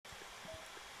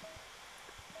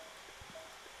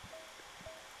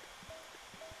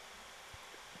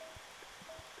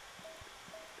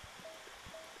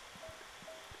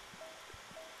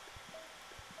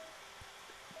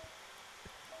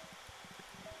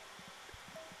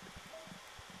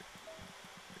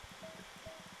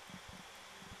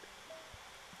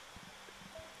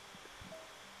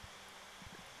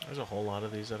There's a whole lot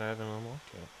of these that I haven't unlocked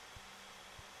yet.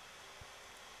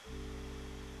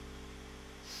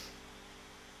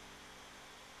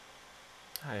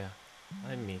 Hiya,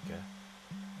 I'm Mika,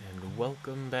 and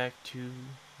welcome back to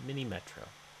Mini Metro.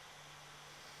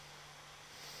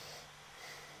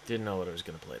 Didn't know what I was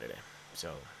gonna play today,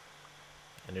 so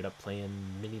ended up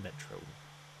playing Mini Metro,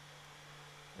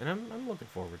 and I'm looking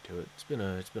forward to it. It's been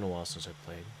a while since I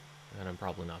played, and I'm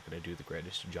probably not gonna do the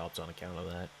greatest of jobs on account of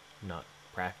that. I'm not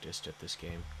practiced at this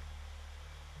game.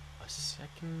 A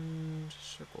second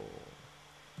circle.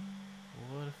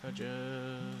 What if I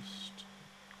just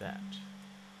that?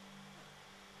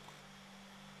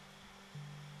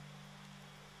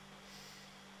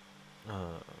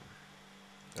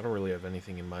 I don't really have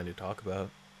anything in mind to talk about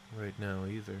right now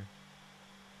either.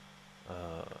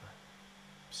 Uh,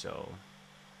 so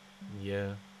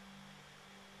yeah,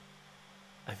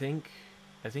 I think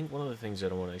I think one of the things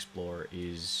that I want to explore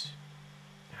is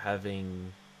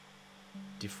having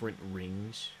different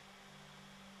rings,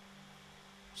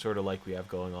 sort of like we have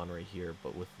going on right here,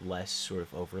 but with less sort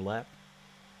of overlap.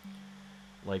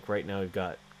 Like right now, we've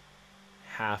got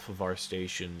half of our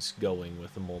stations going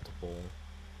with the multiple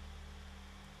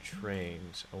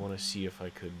trains. I want to see if I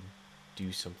could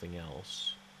do something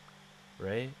else,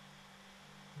 right?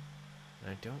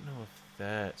 And I don't know if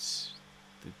that's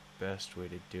the best way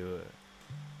to do it.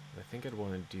 What I think I'd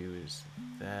want to do is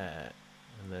that,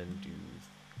 and then do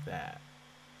that.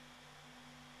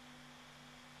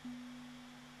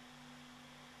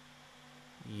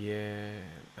 Yeah,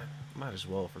 might as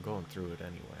well if we're going through it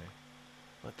anyway.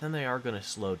 But then they are going to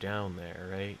slow down there,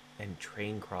 right? And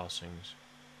train crossings.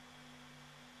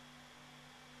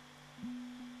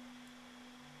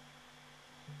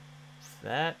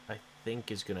 That, I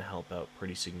think, is going to help out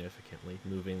pretty significantly,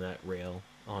 moving that rail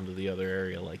onto the other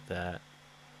area like that.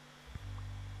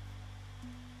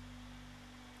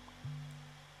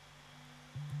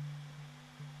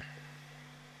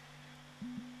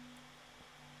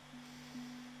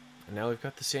 And now we've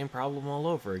got the same problem all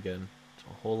over again. It's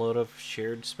a whole lot of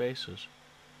shared spaces.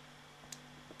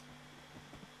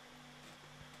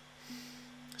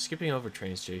 Skipping over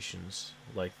train stations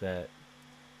like that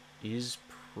is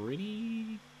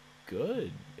pretty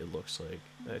good, it looks like.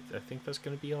 I think that's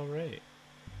going to be alright.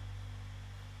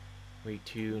 Wait,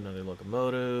 2, another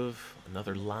locomotive.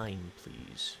 Another line,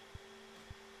 please.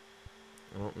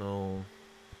 I don't know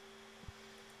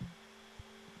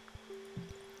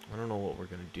what we're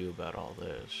going to do about all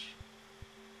this.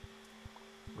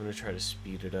 I'm going to try to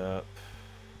speed it up.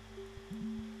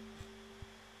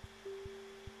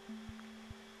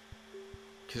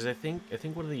 Because I think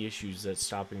one of the issues that's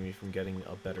stopping me from getting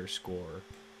a better score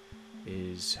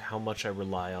is how much I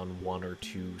rely on one or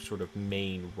two sort of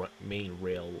main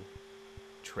rail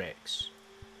tricks.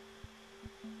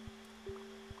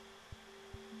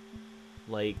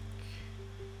 Like,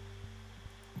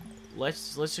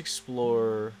 let's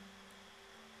explore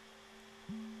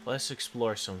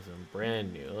something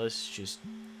brand new. Let's just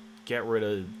get rid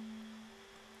of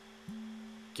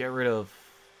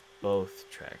both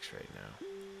tracks right now.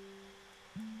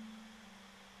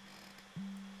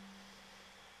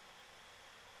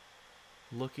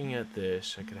 Looking at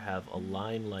this, I could have a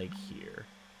line like here.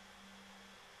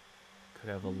 Could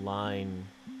have a line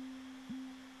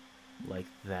like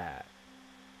that.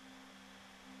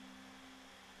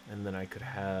 And then I could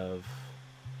have...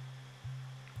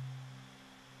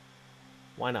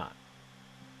 Why not?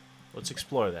 Let's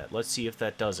explore that. Let's see if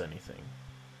that does anything.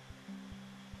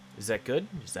 Is that good?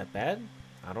 Is that bad?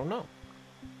 I don't know.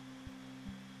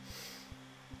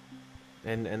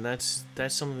 And that's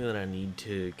something that I need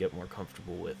to get more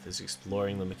comfortable with, is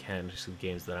exploring the mechanics of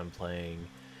games that I'm playing,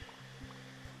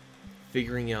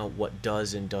 figuring out what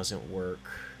does and doesn't work.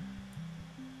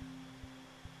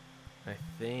 I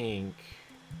think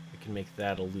I can make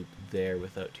that a loop there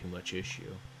without too much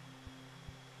issue.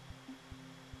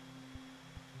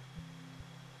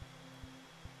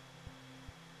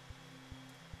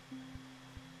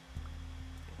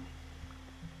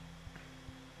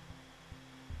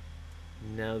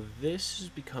 Now this has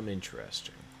become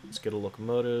interesting. Let's get a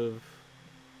locomotive.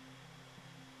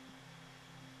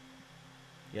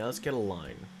 Yeah, let's get a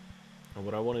line. And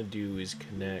what I want to do is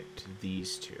connect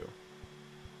these two.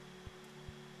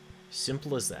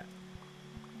 Simple as that.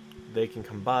 They can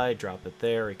come by, drop it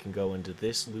there, it can go into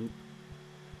this loop,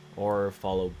 or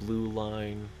follow blue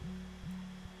line.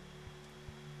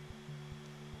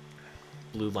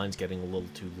 Blue line's getting a little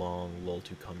too long, a little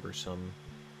too cumbersome.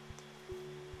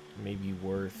 Maybe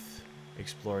worth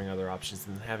exploring other options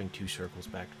than having two circles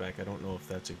back to back. I don't know if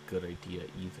that's a good idea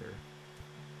either.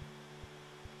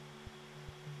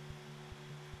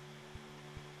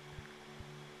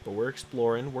 But we're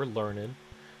exploring, we're learning,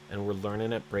 and we're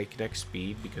learning at breakneck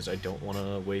speed because I don't want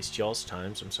to waste y'all's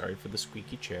time, so I'm sorry for the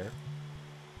squeaky chair.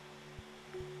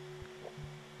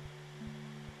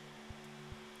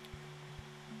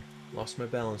 Lost my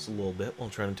balance a little bit while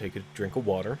trying to take a drink of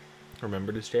water.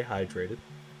 Remember to stay hydrated.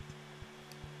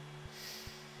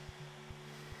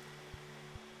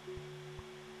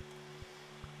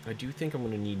 I do think I'm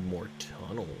going to need more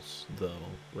tunnels, though,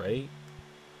 right?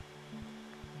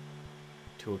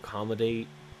 To accommodate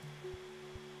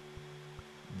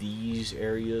these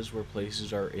areas where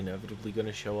places are inevitably going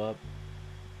to show up.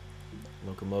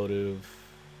 Locomotive.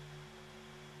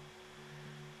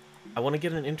 I want to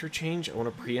get an interchange. I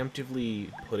want to preemptively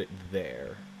put it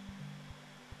there.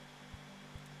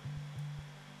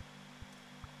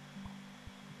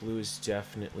 Blue is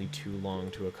definitely too long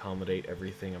to accommodate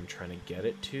everything I'm trying to get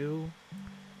it to.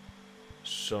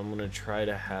 So I'm going to try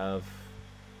to have...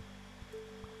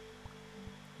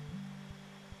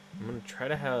 I'm going to try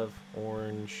to have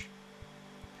orange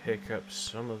pick up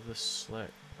some of the slack.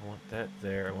 I want that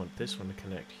there. I want this one to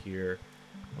connect here.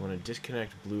 I want to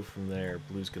disconnect blue from there.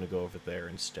 Blue's going to go over there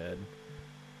instead.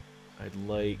 I'd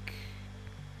like...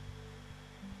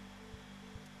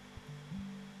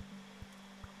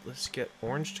 Let's get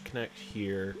orange to connect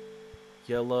here.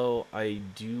 Yellow, I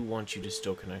do want you to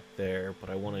still connect there, but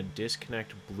I want to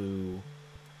disconnect blue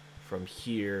from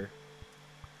here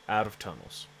out of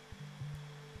tunnels.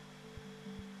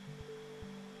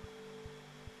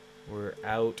 We're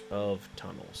out of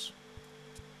tunnels.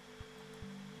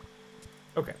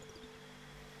 Okay.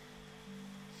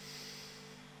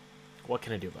 What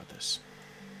can I do about this?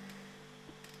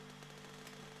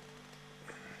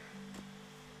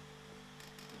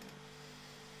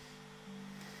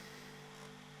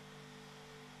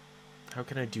 How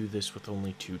can I do this with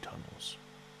only 2 tunnels?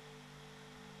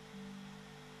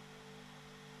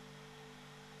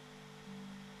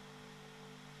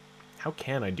 How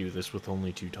can I do this with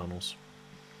only 2 tunnels?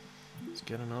 Let's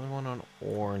get another one on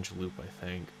orange loop, I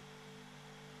think.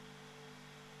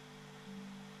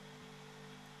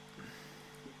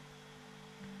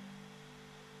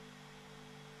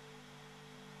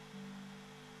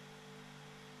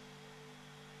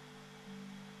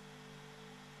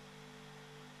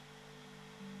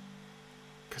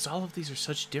 Because all of these are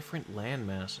such different land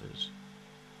masses.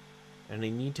 And I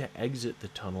need to exit the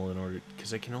tunnel in order...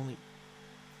 Because I can only...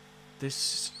 I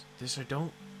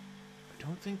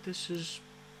don't think this is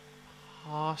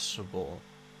possible.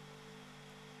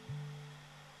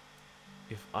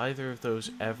 If either of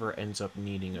those ever ends up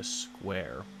needing a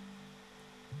square.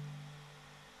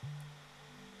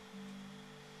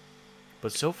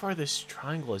 But so far this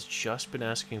triangle has just been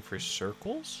asking for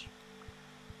circles.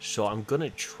 So I'm gonna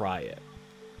try it.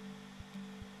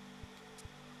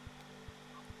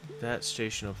 That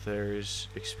station up there is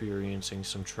experiencing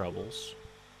some troubles.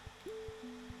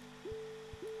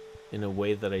 In a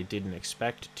way that I didn't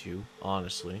expect it to,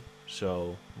 honestly.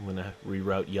 So I'm going to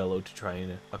reroute yellow to try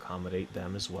and accommodate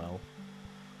them as well.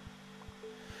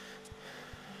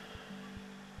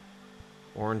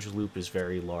 Orange loop is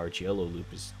very large. Yellow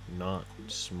loop is not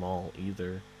small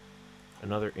either.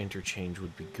 Another interchange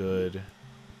would be good.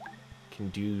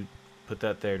 Put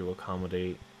that there to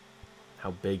accommodate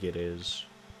how big it is.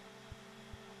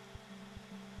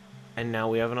 And now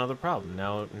we have another problem.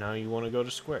 Now you want to go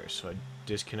to squares, so I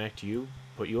disconnect you,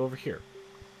 put you over here.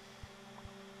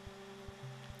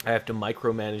 I have to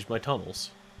micromanage my tunnels.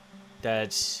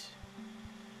 That's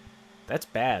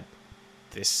bad.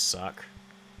 This suck.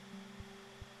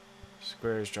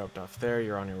 Squares dropped off there.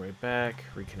 You're on your way back.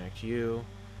 Reconnect you.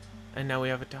 And now we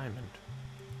have a diamond.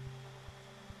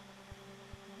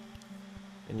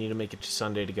 I need to make it to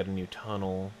Sunday to get a new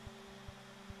tunnel.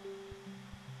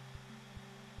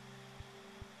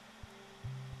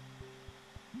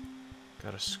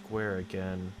 Got a square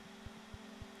again.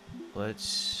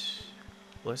 Let's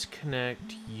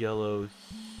connect yellow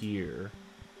here.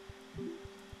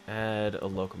 Add a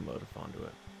locomotive onto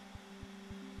it.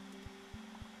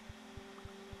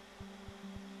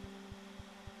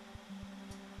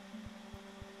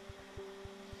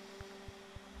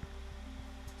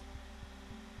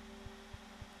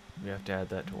 We have to add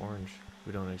that to orange.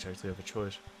 We don't exactly have a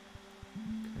choice.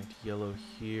 Connect yellow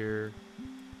here.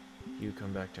 You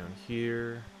come back down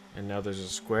here. And now there's a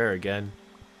square again.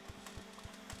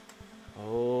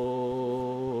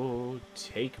 Oh,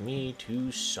 take me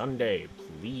to Sunday,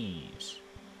 please.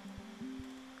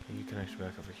 Okay, you connect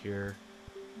back over here.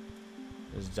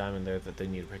 There's a diamond there that they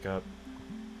need to pick up.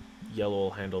 Yellow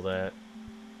will handle that.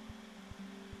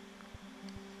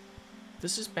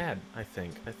 This is bad, I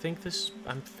think.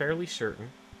 I'm fairly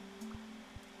certain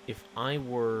if I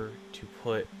were to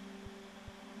put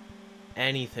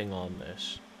anything on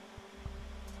this,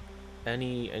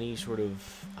 any sort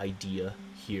of idea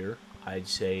here, I'd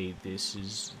say this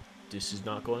is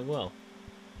not going well.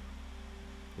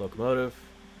 Locomotive,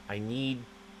 I need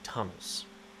tunnels.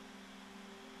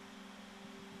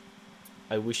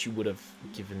 I wish you would have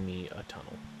given me a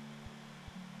tunnel.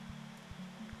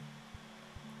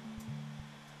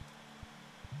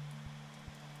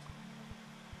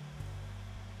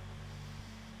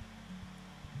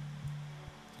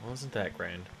 Wasn't that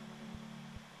grand?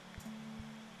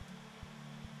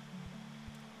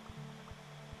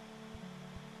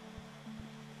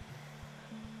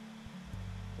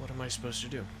 What am I supposed to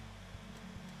do?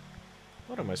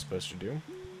 What am I supposed to do?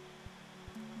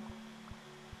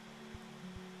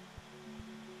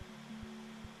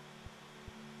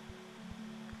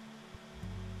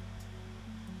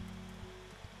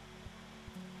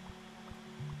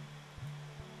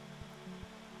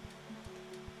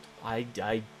 I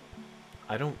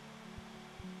don't...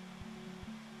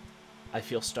 I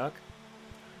feel stuck.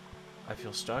 I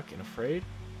feel stuck and afraid.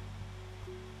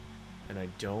 And I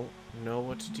don't know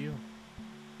what to do.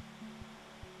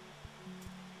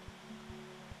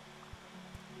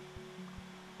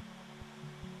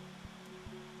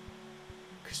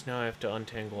 Because now I have to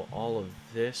untangle all of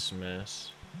this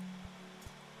mess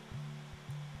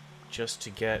just to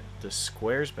get the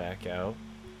squares back out.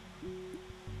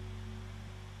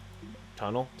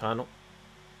 Tunnel, tunnel.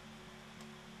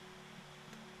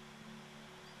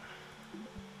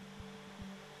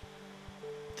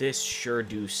 This sure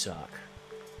do suck.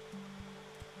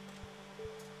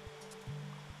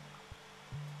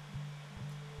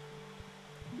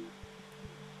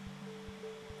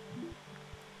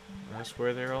 That's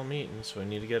where they're all meeting, so I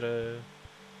need to get a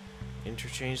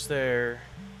interchange there.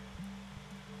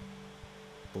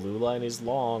 Blue line is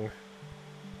long.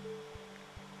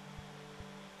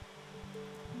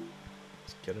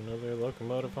 Let's get another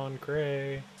locomotive on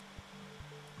Cray.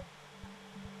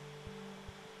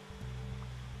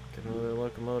 Get another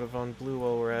locomotive on blue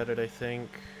while we're at it, I think.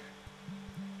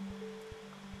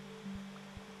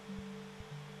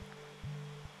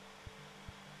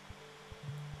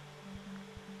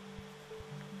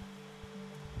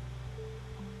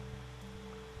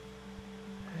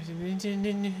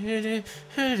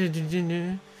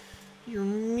 You're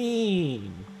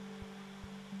mean.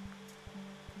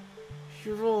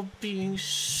 You're all being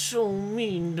so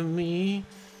mean to me.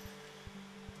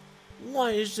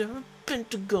 Why is there a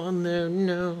pentagon there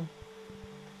now?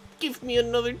 Give me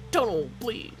another tunnel,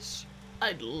 please.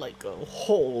 I'd like a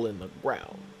hole in the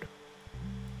ground.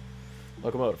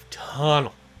 Locomotive.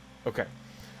 Tunnel. Okay.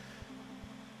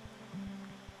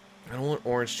 I don't want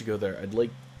orange to go there. I'd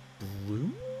like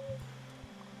blue?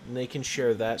 And they can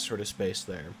share that sort of space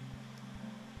there.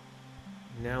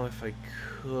 Now if I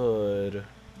could...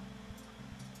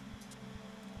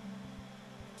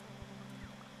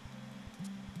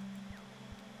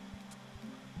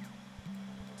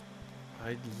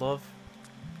 I'd love...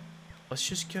 Let's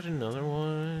just get another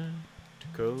one to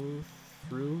go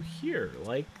through here,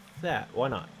 like that. Why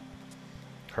not?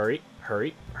 Hurry,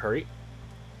 hurry, hurry.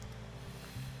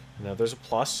 Now there's a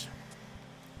plus.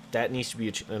 That needs to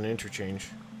be an interchange.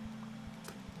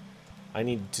 I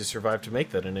need to survive to make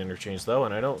that an interchange, though,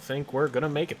 and I don't think we're gonna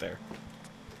make it there.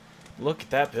 Look at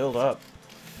that build up.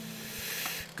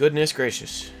 Goodness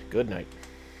gracious. Good night.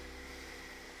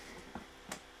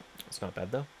 It's not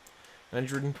bad, though.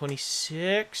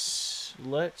 126.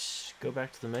 Let's go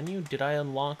back to the menu. Did I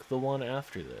unlock the one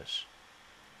after this?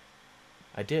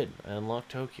 I did. I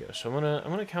unlocked Tokyo. So I'm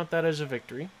gonna count that as a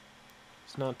victory.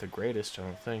 It's not the greatest, I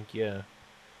don't think. Yeah.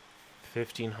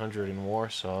 1,500 in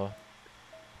Warsaw.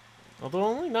 Although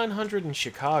only 900 in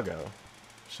Chicago.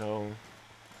 So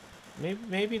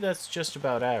maybe that's just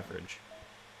about average.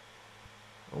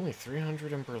 Only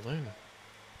 300 in Berlin.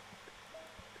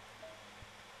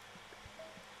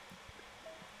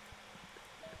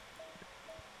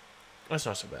 That's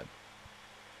not so bad.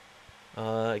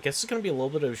 I guess it's going to be a little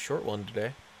bit of a short one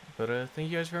today. But thank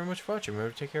you guys very much for watching.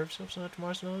 Remember to take care of yourselves, and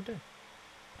tomorrow's another day.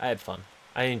 I had fun.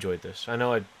 I enjoyed this. I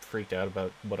know I freaked out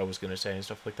about what I was going to say and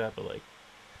stuff like that, but like,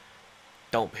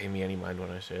 don't pay me any mind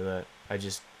when I say that. I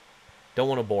just don't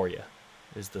want to bore you,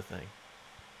 is the thing.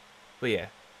 But yeah,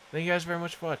 thank you guys very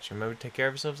much for watching. Remember to take care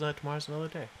of yourselves, and tomorrow's another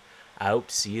day. I hope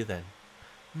to see you then.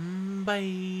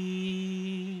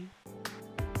 Bye.